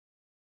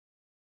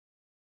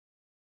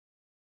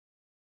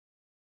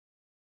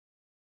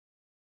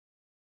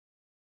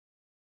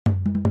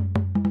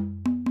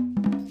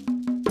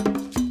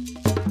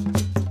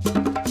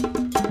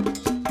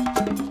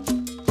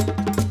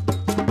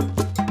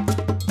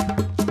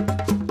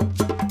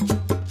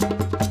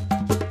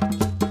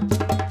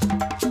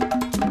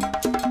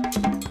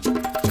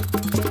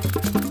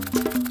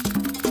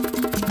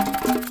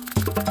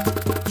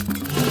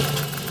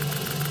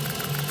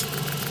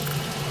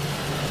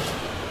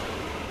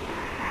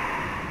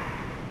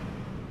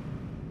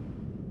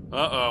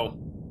Uh-oh.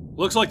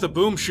 Looks like the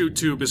boom chute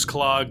tube is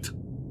clogged.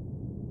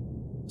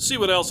 See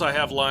what else I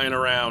have lying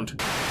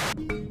around.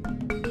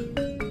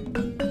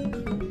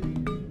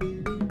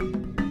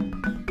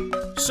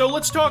 So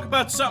let's talk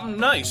about something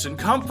nice and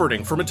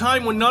comforting from a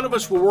time when none of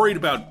us were worried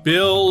about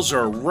bills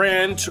or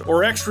rent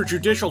or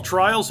extrajudicial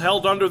trials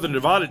held under the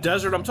Nevada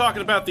desert. I'm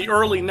talking about the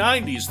early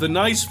 90s, the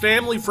nice,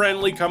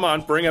 family-friendly, come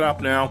on, bring it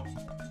up now.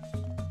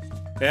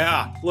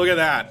 Yeah, look at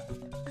that.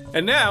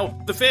 And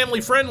now, the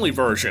family-friendly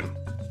version.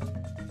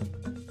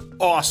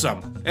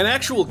 Awesome. An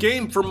actual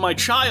game from my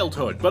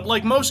childhood, but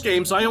like most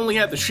games, I only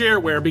had the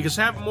shareware because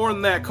having more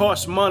than that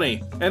costs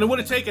money, and it would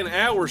have taken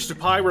hours to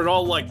pirate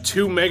all like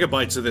 2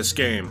 megabytes of this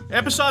game.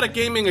 Episodic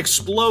gaming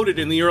exploded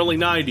in the early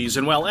 90s,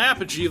 and while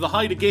Apogee, the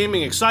height of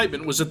gaming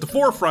excitement, was at the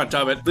forefront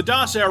of it, the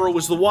DOS era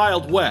was the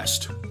Wild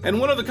West. And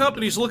one of the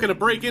companies looking to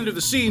break into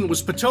the scene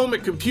was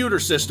Potomac Computer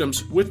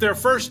Systems, with their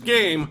first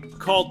game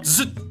called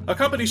Zzz, a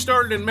company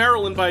started in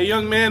Maryland by a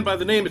young man by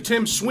the name of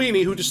Tim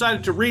Sweeney who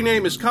decided to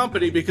rename his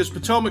company because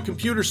Potomac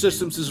Computer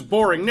Systems is a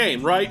boring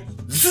name, right?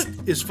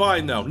 Zzz is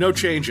fine though, no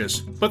changes.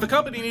 But the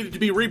company needed to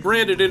be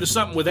rebranded into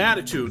something with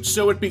attitude,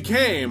 so it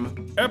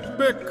became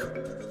Epic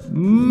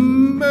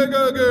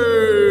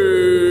Megagames.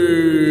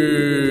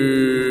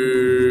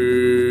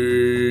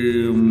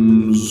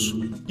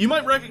 You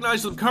might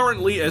recognize them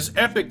currently as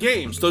Epic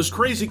Games, those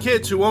crazy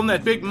kids who own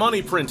that big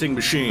money printing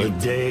machine. The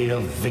day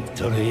of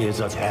victory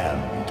is at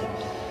hand.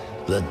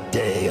 The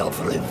day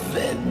of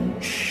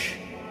revenge.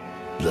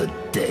 The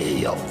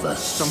day of the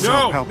sun.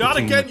 No, not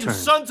again, you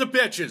sons of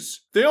bitches!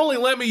 They only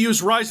let me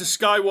use Rise of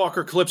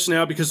Skywalker clips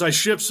now because I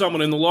shipped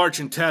someone in the large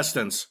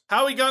intestines.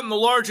 How he got in the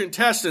large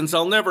intestines,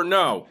 I'll never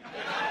know.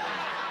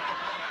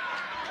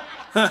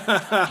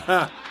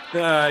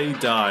 He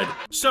died.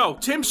 So,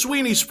 Tim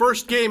Sweeney's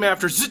first game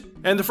after Zzz,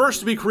 and the first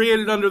to be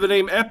created under the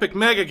name Epic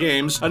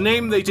Megagames, a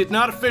name they did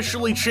not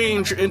officially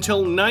change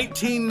until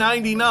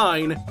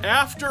 1999,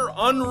 after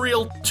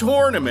Unreal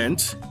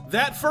Tournament.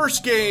 That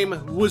first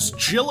game was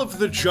Jill of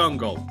the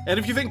Jungle. And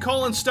if you think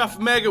calling stuff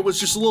Mega was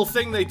just a little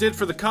thing they did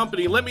for the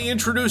company, let me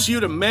introduce you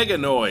to Mega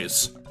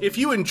Noise. If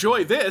you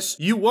enjoy this,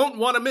 you won't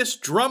want to miss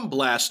Drum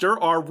Blaster,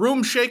 our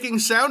room-shaking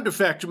sound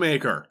effect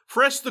maker.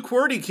 Press the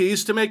QWERTY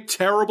keys to make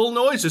terrible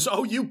noises.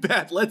 Oh, you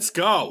bet. Let's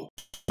go.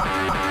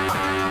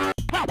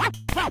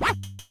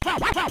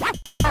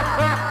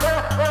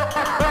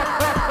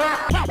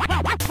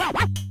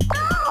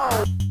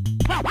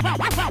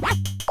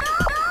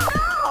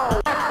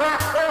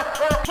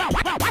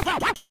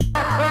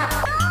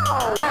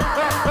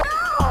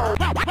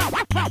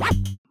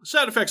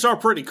 Sound effects are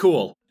pretty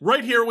cool.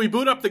 Right here, we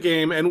boot up the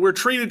game, and we're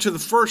treated to the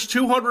first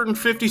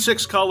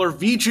 256-color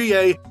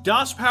VGA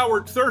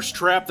DOS-powered thirst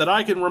trap that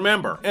I can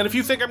remember. And if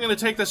you think I'm going to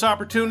take this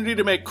opportunity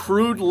to make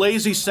crude,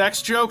 lazy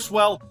sex jokes,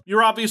 well,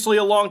 you're obviously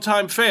a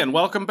longtime fan.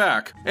 Welcome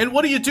back. And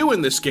what do you do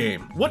in this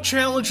game? What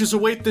challenges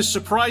await this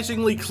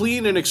surprisingly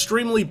clean and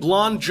extremely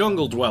blonde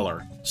jungle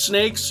dweller?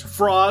 Snakes,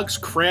 frogs,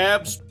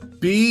 crabs,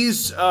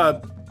 bees,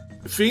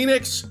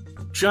 phoenix,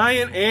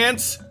 giant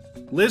ants,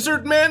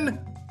 lizard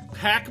men?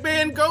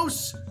 Pac-Man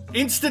ghosts?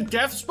 Instant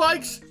death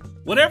spikes?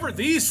 Whatever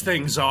these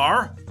things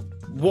are.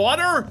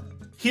 Water?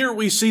 Here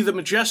we see the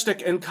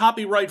majestic and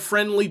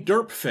copyright-friendly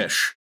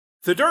derpfish.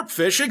 The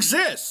derpfish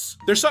exists!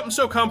 There's something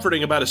so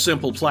comforting about a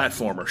simple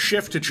platformer.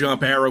 Shift to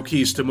jump, arrow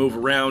keys to move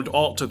around,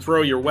 Alt to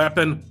throw your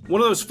weapon.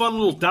 One of those fun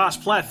little DOS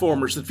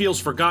platformers that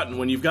feels forgotten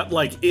when you've got,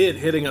 like, id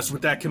hitting us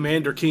with that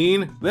Commander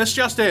Keen. This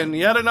just in,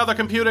 yet another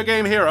computer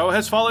game hero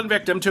has fallen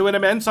victim to an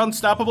immense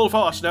unstoppable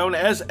force known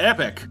as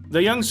Epic.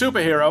 The young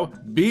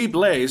superhero, B.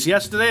 Blaze,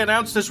 yesterday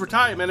announced his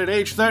retirement at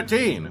age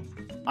 13.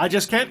 I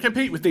just can't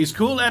compete with these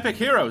cool epic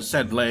heroes,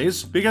 said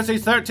Blaze, because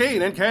he's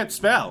 13 and can't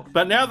spell.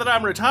 But now that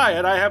I'm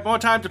retired, I have more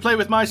time to play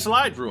with my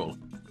slide rule.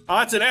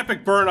 Oh, it's an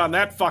epic burn on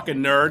that fucking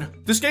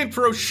nerd. This game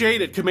throws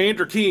shade at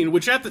Commander Keen,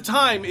 which at the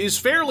time is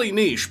fairly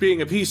niche,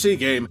 being a PC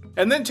game,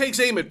 and then takes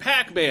aim at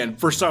Pac-Man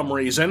for some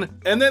reason,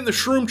 and then the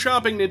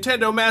shroom-chomping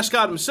Nintendo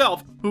mascot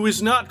himself, who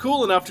is not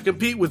cool enough to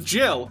compete with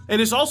Jill,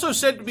 and is also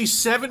said to be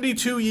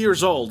 72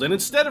 years old, and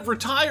instead of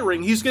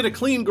retiring, he's gonna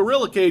clean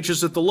gorilla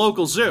cages at the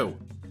local zoo.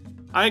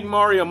 I think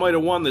Mario might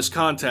have won this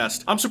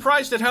contest. I'm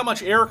surprised at how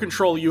much air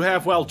control you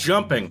have while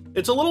jumping.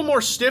 It's a little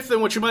more stiff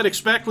than what you might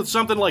expect with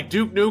something like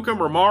Duke Nukem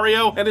or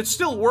Mario, and it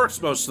still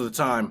works most of the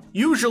time.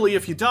 Usually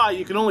if you die,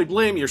 you can only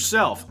blame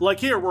yourself. Like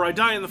here, where I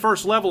die in the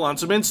first level on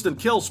some instant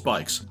kill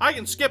spikes. I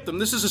can skip them,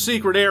 this is a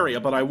secret area,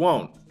 but I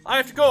won't. I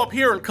have to go up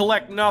here and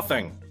collect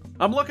nothing.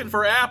 I'm looking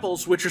for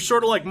apples, which are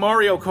sort of like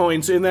Mario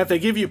coins in that they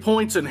give you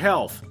points and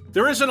health.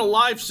 There isn't a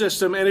live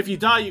system, and if you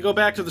die, you go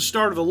back to the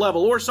start of the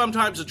level, or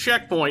sometimes a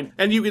checkpoint,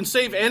 and you can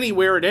save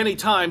anywhere at any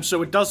time,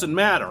 so it doesn't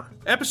matter.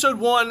 Episode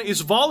 1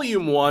 is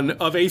Volume 1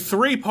 of a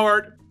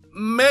 3-part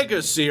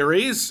mega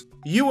series.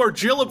 You are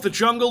Jill of the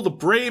Jungle, the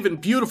brave and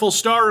beautiful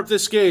star of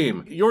this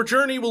game. Your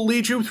journey will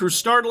lead you through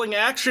startling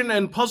action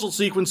and puzzle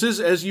sequences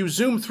as you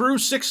zoom through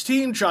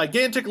 16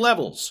 gigantic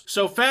levels.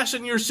 So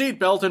fasten your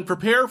seatbelt and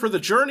prepare for the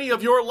journey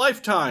of your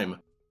lifetime.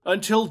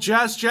 Until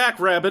Jazz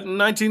Jackrabbit in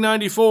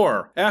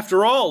 1994.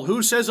 After all,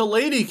 who says a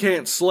lady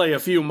can't slay a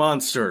few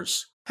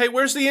monsters? Hey,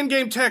 where's the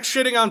in-game text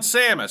shitting on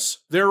Samus?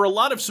 There are a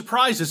lot of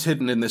surprises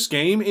hidden in this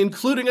game,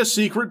 including a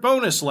secret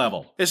bonus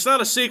level. It's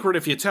not a secret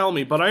if you tell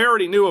me, but I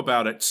already knew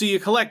about it. See, you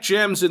collect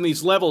gems in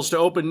these levels to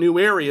open new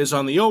areas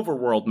on the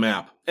overworld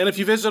map. And if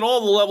you visit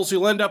all the levels,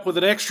 you'll end up with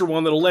an extra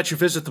one that'll let you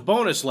visit the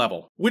bonus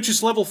level, which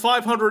is level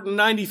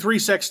 593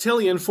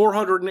 sextillion,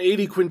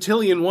 480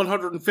 quintillion,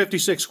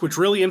 156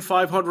 quadrillion,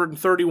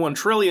 531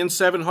 trillion,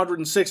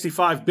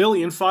 765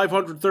 billion,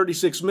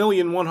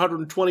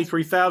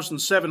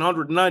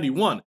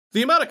 536,123,791.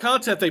 The amount of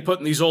content they put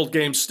in these old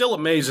games still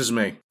amazes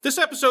me. This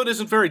episode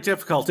isn't very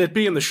difficult, it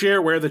being the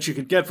shareware that you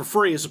could get for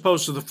free as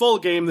opposed to the full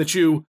game that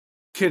you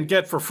can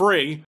get for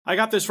free. I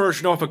got this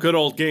version off of Good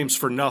Old Games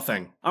for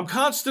nothing. I'm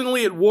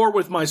constantly at war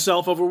with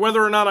myself over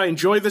whether or not I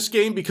enjoy this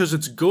game because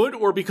it's good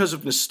or because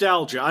of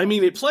nostalgia. I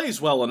mean, it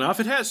plays well enough,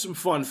 it has some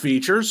fun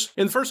features.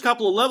 In the first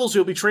couple of levels,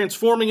 you'll be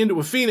transforming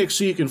into a phoenix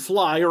so you can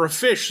fly, or a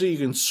fish so you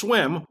can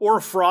swim, or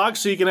a frog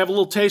so you can have a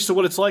little taste of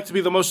what it's like to be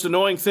the most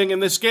annoying thing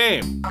in this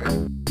game.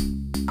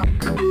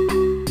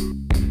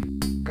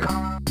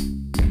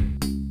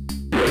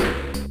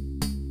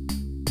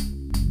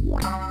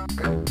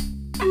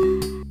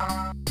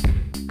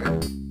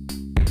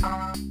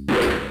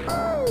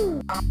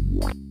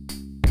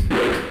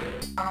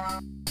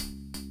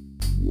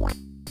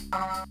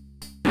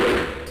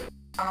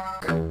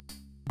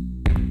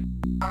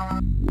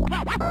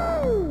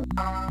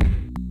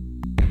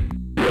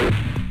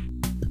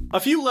 A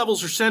few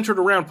levels are centered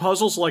around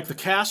puzzles like the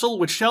castle,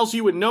 which tells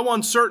you in no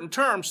uncertain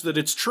terms that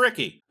it's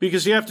tricky,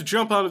 because you have to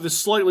jump onto this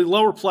slightly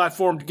lower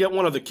platform to get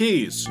one of the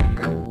keys.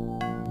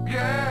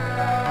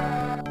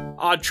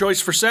 Odd choice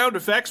for sound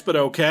effects, but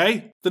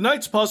okay. The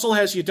Knight's puzzle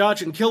has you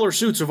dodging killer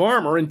suits of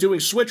armor and doing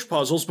switch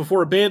puzzles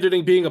before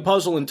abandoning being a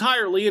puzzle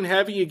entirely and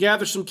having you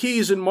gather some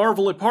keys and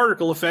marvel at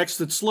particle effects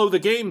that slow the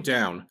game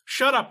down.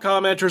 Shut up,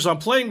 commenters, I'm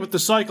playing with the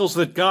cycles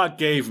that God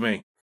gave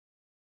me.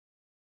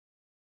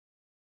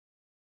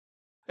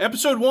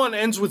 Episode 1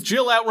 ends with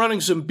Jill outrunning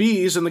some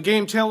bees and the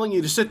game telling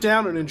you to sit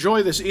down and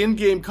enjoy this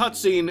in-game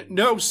cutscene.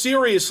 No,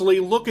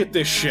 seriously, look at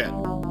this shit.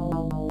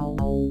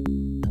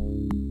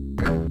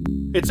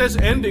 It says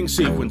ending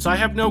sequence. I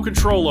have no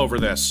control over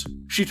this.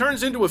 She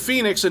turns into a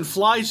phoenix and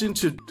flies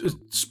into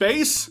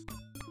space?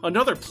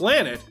 Another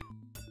planet?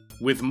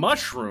 With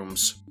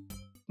mushrooms?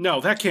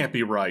 No, that can't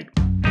be right.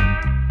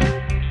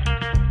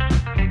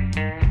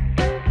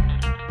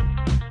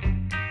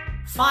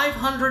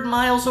 "500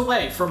 miles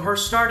away from her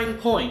starting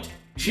point,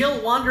 Jill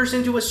wanders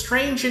into a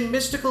strange and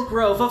mystical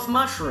grove of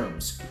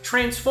mushrooms.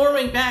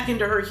 Transforming back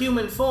into her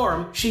human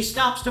form, she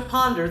stops to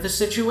ponder the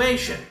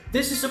situation.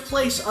 This is a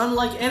place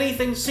unlike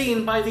anything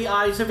seen by the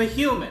eyes of a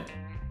human."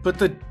 But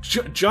the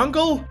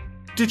jungle?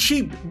 Did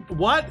she...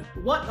 what?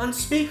 What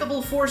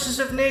unspeakable forces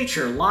of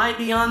nature lie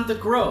beyond the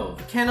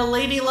grove? Can a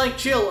lady like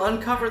Jill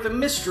uncover the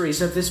mysteries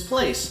of this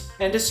place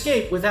and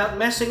escape without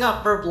messing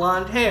up her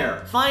blonde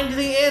hair? Find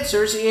the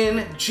answers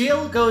in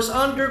Jill Goes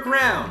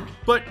Underground.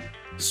 But...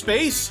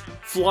 space?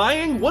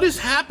 Flying? What is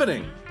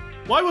happening?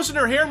 Why wasn't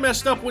her hair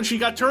messed up when she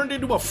got turned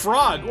into a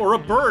frog or a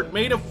bird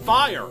made of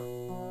fire?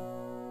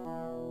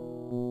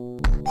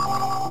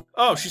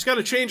 Oh, she's got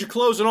a change of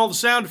clothes and all the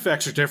sound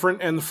effects are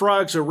different, and the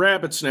frogs are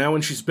rabbits now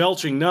and she's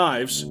belching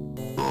knives.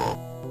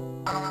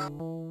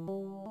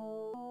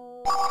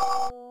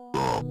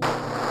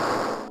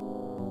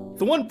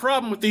 The one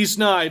problem with these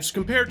knives,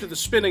 compared to the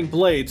spinning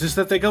blades, is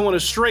that they go in a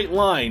straight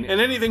line,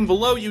 and anything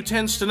below you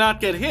tends to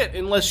not get hit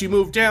unless you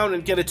move down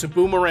and get it to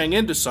boomerang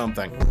into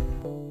something.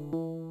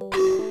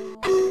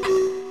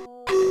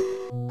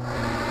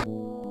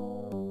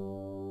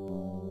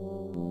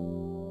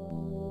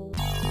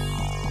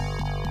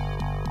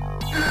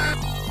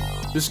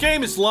 This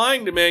game is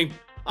lying to me.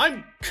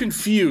 I'm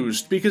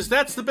confused, because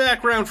that's the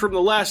background from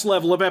the last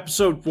level of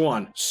episode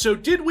 1. So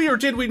did we or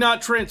did we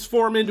not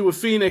transform into a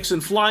phoenix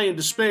and fly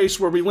into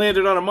space where we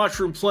landed on a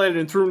mushroom planet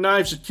and threw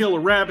knives at killer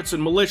rabbits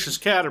and malicious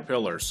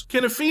caterpillars?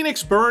 Can a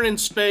phoenix burn in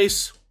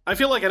space? I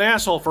feel like an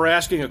asshole for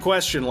asking a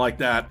question like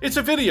that. It's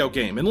a video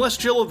game. Unless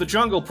Jill of the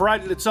Jungle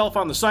prided itself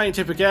on the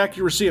scientific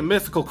accuracy of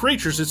mythical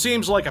creatures, it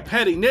seems like a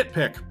petty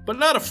nitpick, but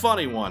not a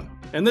funny one.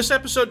 And this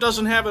episode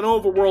doesn't have an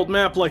overworld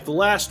map like the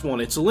last one.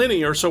 It's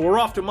linear, so we're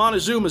off to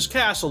Montezuma's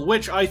castle,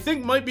 which I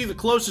think might be the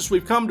closest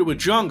we've come to a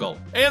jungle.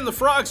 And the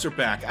frogs are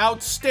back.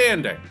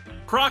 Outstanding.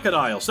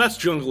 Crocodiles, that's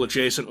jungle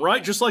adjacent,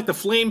 right? Just like the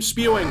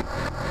flame-spewing...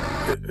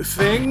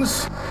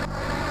 things?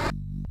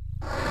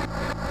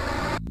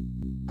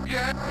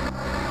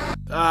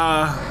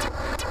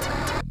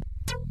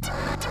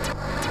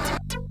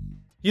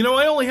 You know,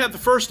 I only had the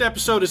first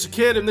episode as a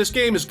kid, and this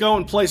game is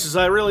going places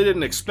I really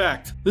didn't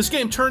expect. This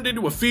game turned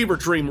into a fever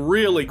dream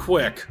really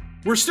quick.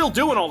 We're still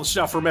doing all the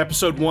stuff from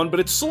episode 1, but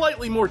it's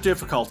slightly more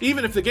difficult,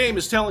 even if the game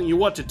is telling you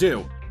what to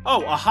do.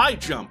 Oh, a high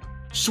jump.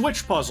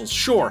 Switch puzzles,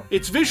 sure.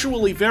 It's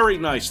visually very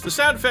nice. The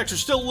sound effects are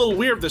still a little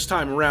weird this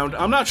time around.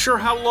 I'm not sure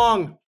how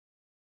long...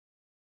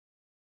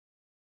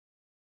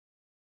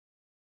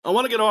 I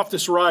want to get off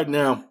this ride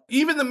now.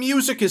 Even the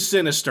music is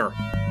sinister.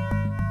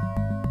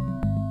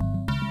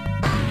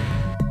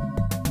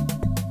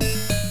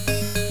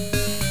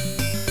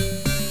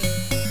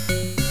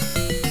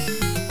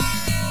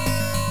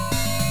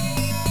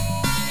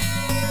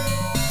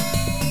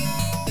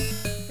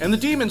 And the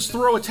demons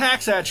throw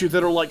attacks at you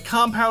that are like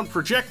compound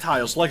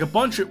projectiles, like a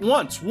bunch at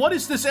once. What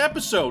is this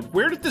episode?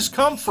 Where did this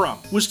come from?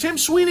 Was Tim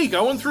Sweeney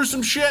going through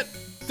some shit?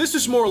 This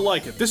is more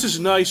like it. This is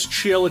nice,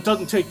 chill. It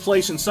doesn't take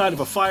place inside of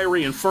a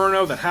fiery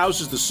inferno that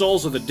houses the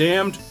souls of the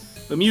damned.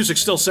 The music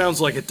still sounds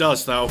like it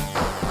does, though.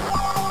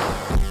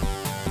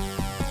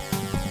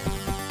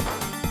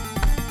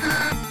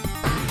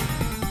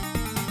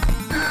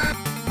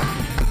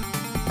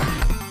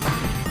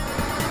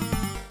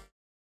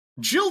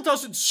 Jill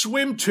doesn't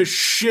swim to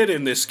shit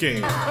in this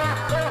game.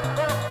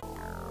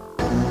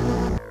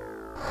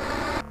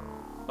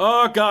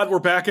 Oh god, we're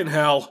back in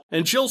hell.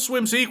 And Jill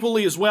swims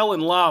equally as well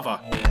in lava.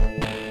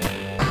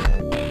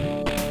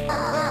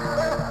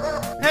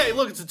 Hey,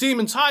 look, it's a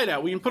demon's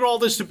hideout. We can put all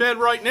this to bed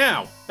right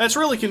now. That's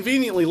really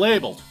conveniently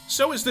labeled.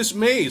 So is this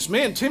maze.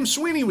 Man, Tim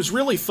Sweeney was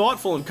really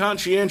thoughtful and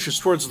conscientious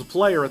towards the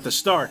player at the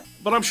start.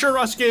 But I'm sure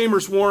us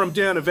gamers wore him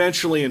down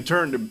eventually and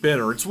turned him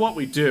bitter. It's what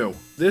we do.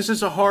 This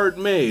is a hard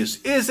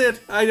maze. Is it?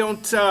 I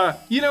don't,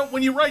 you know,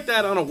 when you write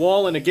that on a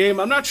wall in a game,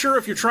 I'm not sure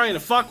if you're trying to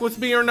fuck with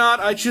me or not.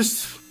 I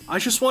just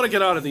want to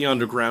get out of the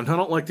underground. I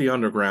don't like the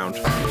underground.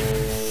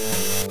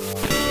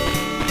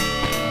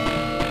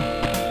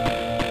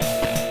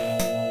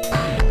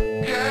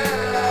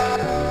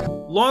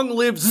 Long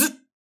live Z.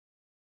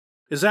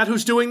 Is that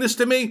who's doing this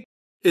to me?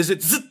 Is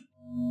it Z?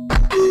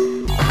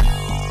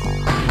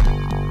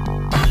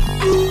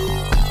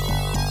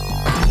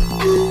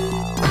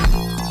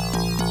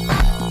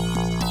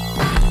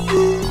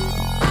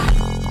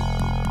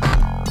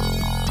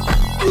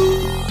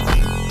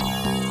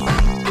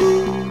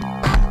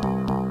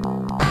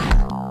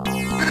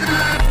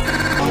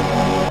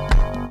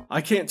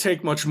 I can't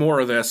take much more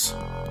of this.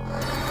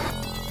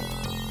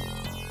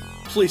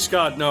 Please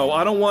God, no.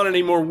 I don't want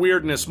any more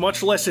weirdness,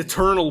 much less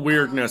eternal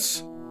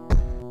weirdness.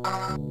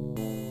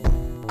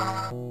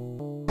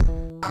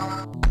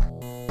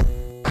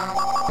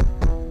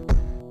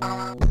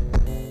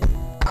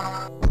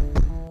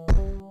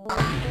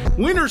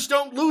 Winners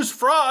don't lose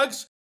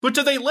frogs, but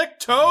do they lick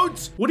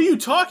toads? What are you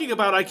talking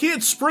about? I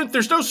can't sprint.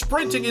 There's no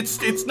sprinting. It's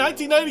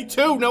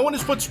 1992. No one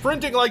has put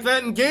sprinting like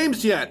that in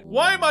games yet.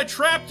 Why am I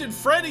trapped in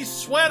Freddy's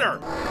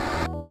sweater?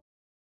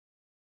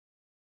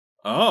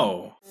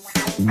 Oh.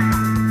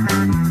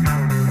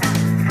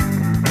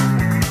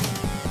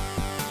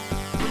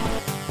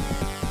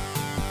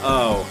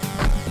 Oh.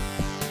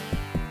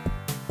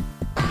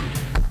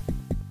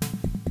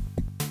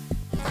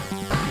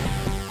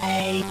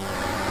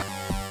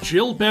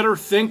 Jill better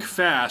think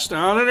fast.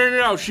 Oh,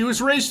 no. She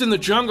was raised in the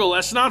jungle.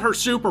 That's not her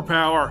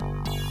superpower.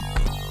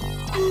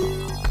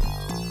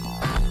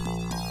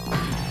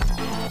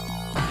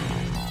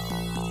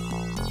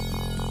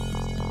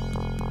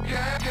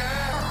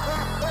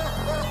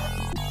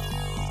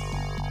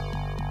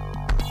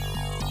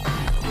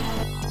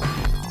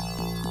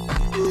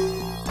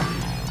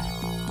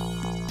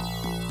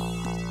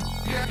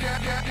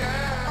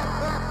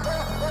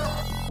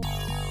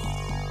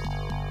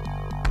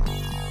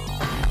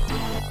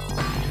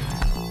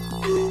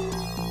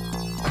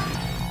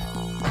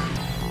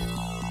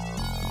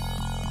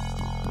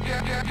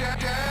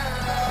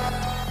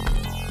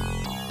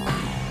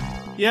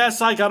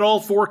 Yes, I got all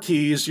 4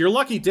 keys. Your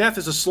lucky death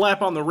is a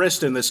slap on the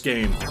wrist in this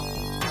game.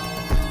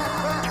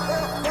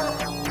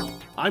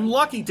 I'm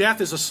lucky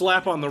death is a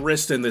slap on the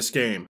wrist in this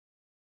game.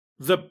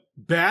 The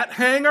bat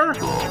hanger?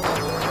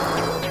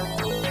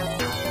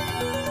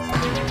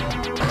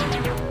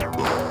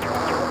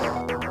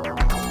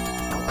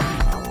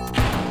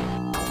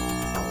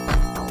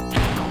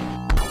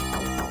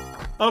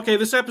 Okay,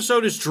 this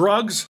episode is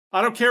drugs.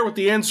 I don't care what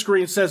the end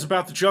screen says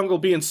about the jungle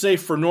being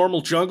safe for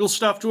normal jungle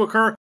stuff to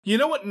occur. You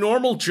know what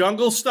normal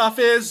jungle stuff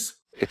is?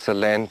 It's a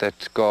land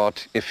that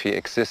God, if he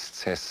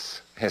exists,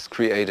 has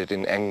created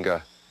in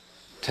anger.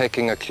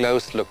 Taking a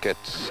close look at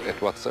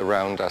what's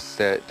around us,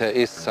 there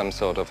is some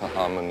sort of a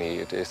harmony.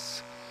 It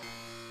is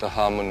the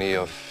harmony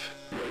of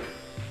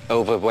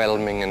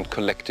overwhelming and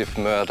collective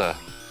murder.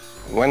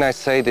 When I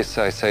say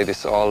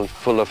this all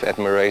full of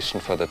admiration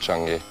for the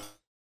jungle.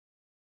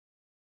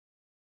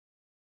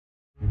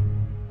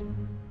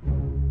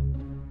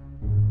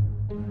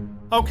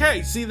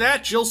 Okay, see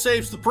that? Jill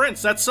saves the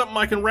prince. That's something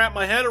I can wrap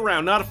my head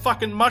around, not a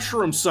fucking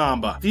mushroom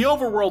samba. The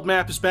overworld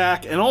map is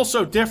back, and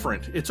also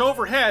different. It's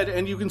overhead,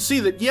 and you can see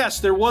that, yes,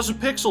 there was a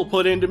pixel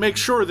put in to make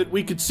sure that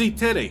we could see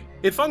Titty.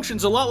 It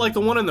functions a lot like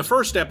the one in the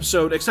first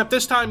episode, except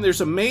this time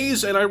there's a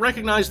maze, and I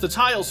recognize the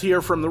tiles here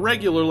from the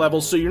regular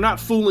levels, so you're not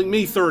fooling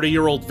me,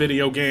 30-year-old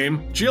video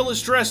game. Jill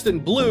is dressed in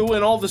blue,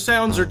 and all the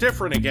sounds are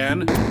different again.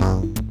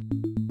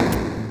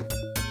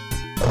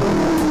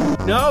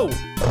 No!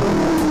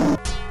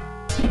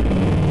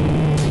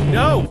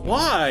 No,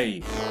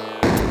 why?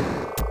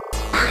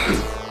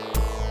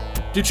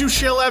 Did you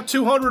shell out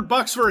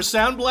 $200 for a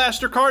Sound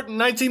Blaster card in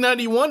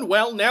 1991?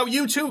 Well, now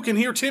you too can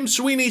hear Tim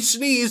Sweeney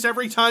sneeze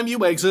every time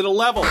you exit a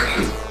level.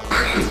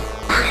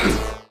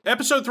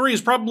 Episode 3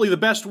 is probably the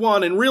best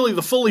one, and really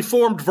the fully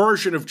formed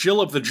version of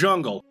Jill of the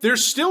Jungle.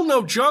 There's still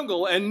no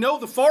jungle, and no,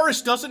 the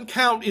forest doesn't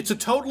count, it's a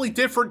totally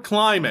different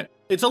climate.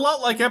 It's a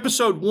lot like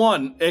episode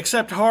 1,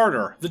 except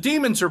harder. The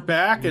demons are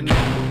back and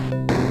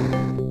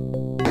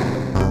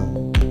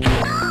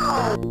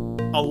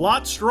a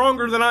lot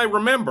stronger than I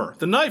remember.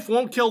 The knife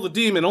won't kill the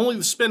demon, only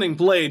the spinning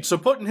blade, so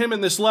putting him in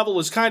this level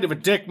is kind of a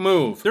dick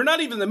move. They're not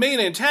even the main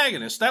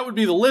antagonist, that would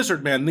be the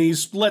lizard men,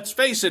 these, let's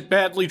face it,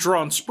 badly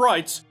drawn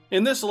sprites.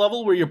 In this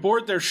level, where you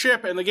board their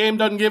ship and the game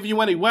doesn't give you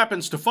any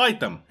weapons to fight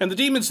them. And the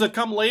demons that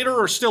come later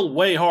are still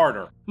way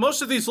harder.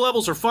 Most of these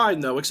levels are fine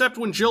though, except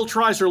when Jill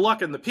tries her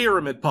luck in the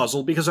pyramid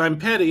puzzle because I'm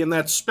petty and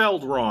that's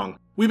spelled wrong.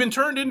 We've been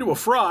turned into a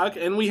frog,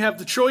 and we have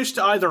the choice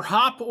to either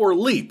hop or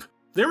leap.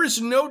 There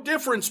is no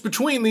difference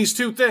between these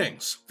two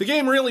things. The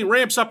game really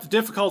ramps up the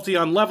difficulty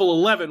on level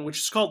 11, which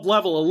is called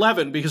level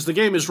 11 because the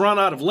game is run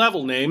out of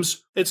level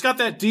names. It's got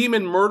that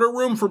demon murder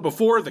room from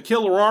before, the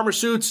killer armor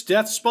suits,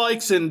 death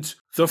spikes, and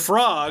the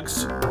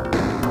frogs.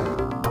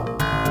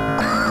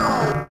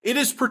 It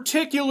is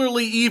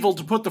particularly evil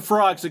to put the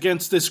frogs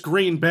against this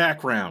green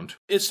background.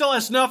 It still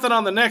has nothing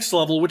on the next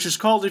level, which is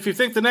called If You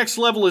Think the Next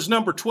Level is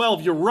Number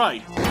 12, You're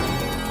Right.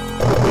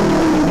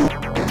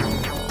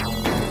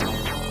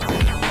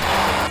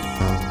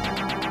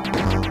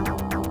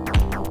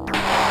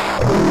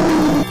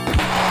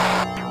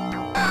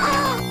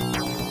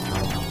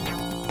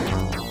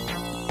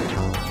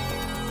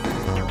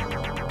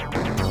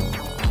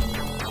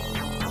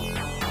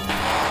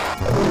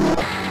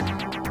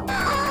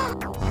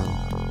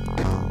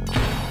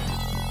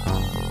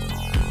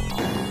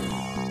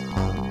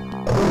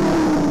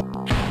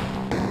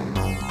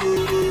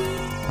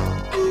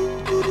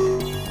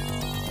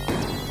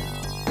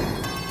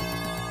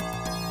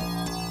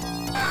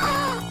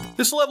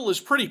 This level is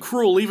pretty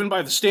cruel even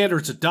by the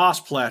standards of DOS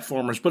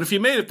platformers, but if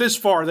you made it this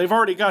far, they've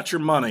already got your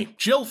money.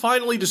 Jill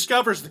finally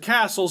discovers the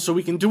castle so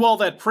we can do all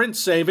that print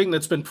saving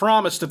that's been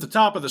promised at the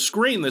top of the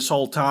screen this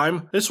whole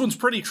time. This one's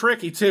pretty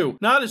tricky too.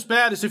 Not as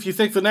bad as If You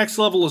Think the Next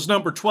Level is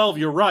Number 12,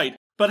 You're Right.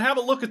 But have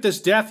a look at this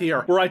death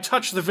here, where I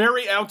touch the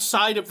very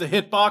outside of the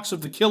hitbox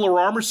of the killer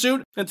armor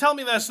suit, and tell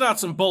me that's not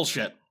some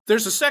bullshit.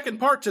 There's a second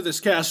part to this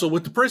castle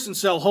with the prison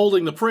cell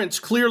holding the prince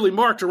clearly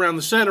marked around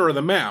the center of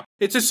the map.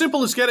 It's as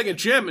simple as getting a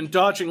gem and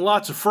dodging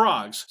lots of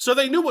frogs. So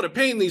they knew what a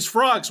pain these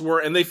frogs were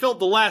and they filled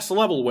the last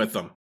level with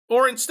them.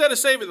 Or instead of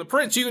saving the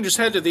prince, you can just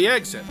head to the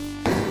exit.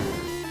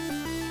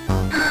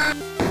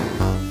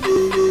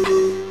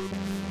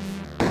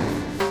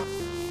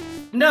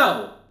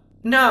 No.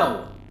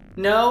 No.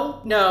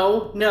 No,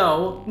 no,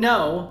 no,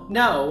 no,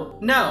 no,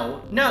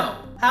 no, no.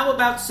 How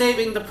about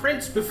saving the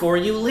prince before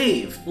you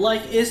leave?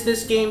 Like, is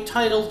this game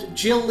titled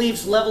Jill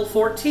Leaves Level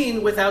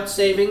 14 without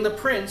saving the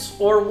prince,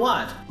 or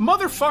what?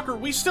 Motherfucker,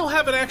 we still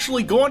haven't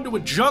actually gone to a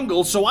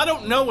jungle, so I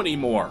don't know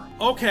anymore.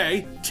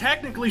 Okay,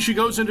 technically she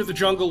goes into the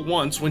jungle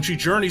once when she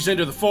journeys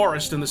into the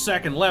forest in the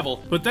second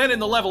level, but then in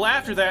the level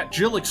after that,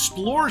 Jill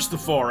explores the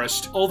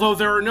forest. Although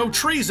there are no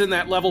trees in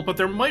that level, but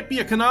there might be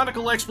a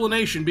canonical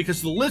explanation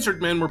because the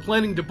lizard men were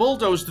planning to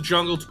bulldoze the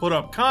jungle to put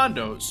up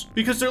condos.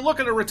 Because they're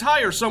looking to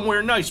retire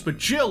somewhere nice, but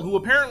Jill, who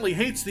apparently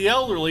hates the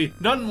elderly,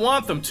 doesn't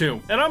want them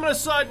to, and I'm gonna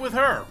side with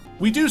her.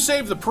 We do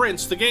save the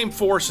prince, the game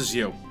forces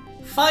you.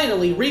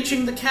 Finally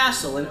reaching the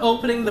castle and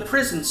opening the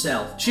prison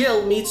cell,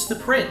 Jill meets the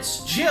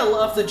prince, Jill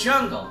of the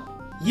jungle.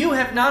 You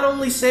have not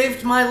only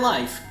saved my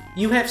life,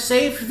 you have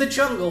saved the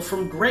jungle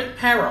from great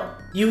peril.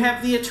 You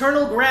have the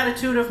eternal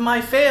gratitude of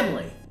my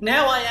family.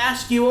 Now I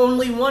ask you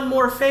only one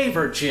more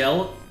favor,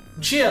 Jill.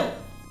 Jill,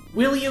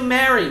 will you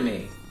marry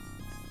me?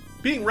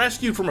 Being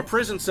rescued from a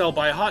prison cell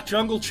by a hot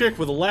jungle chick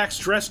with a lax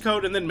dress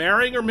code and then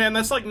marrying her, man,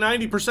 that's like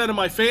 90% of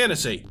my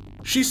fantasy.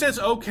 She says,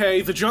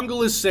 okay, the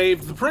jungle is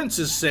saved, the prince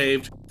is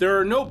saved. There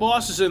are no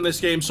bosses in this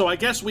game, so I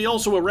guess we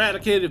also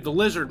eradicated the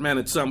lizard men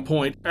at some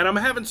point, and I'm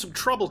having some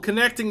trouble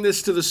connecting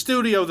this to the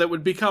studio that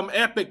would become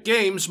Epic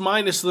Games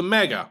minus the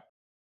Mega.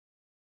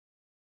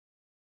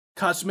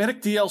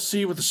 Cosmetic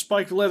DLC with a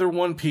spiked leather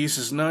one piece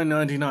is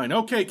 $9.99.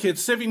 Okay,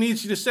 kids, Civvie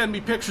needs you to send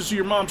me pictures of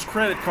your mom's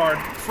credit card,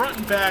 front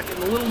and back,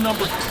 and the little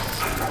number.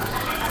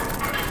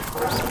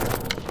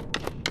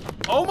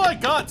 Oh my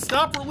god,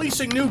 stop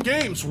releasing new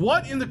games!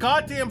 What in the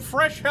goddamn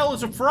fresh hell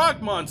is a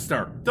frog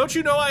monster? Don't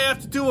you know I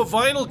have to do a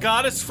Vinyl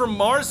Goddess from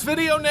Mars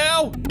video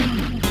now?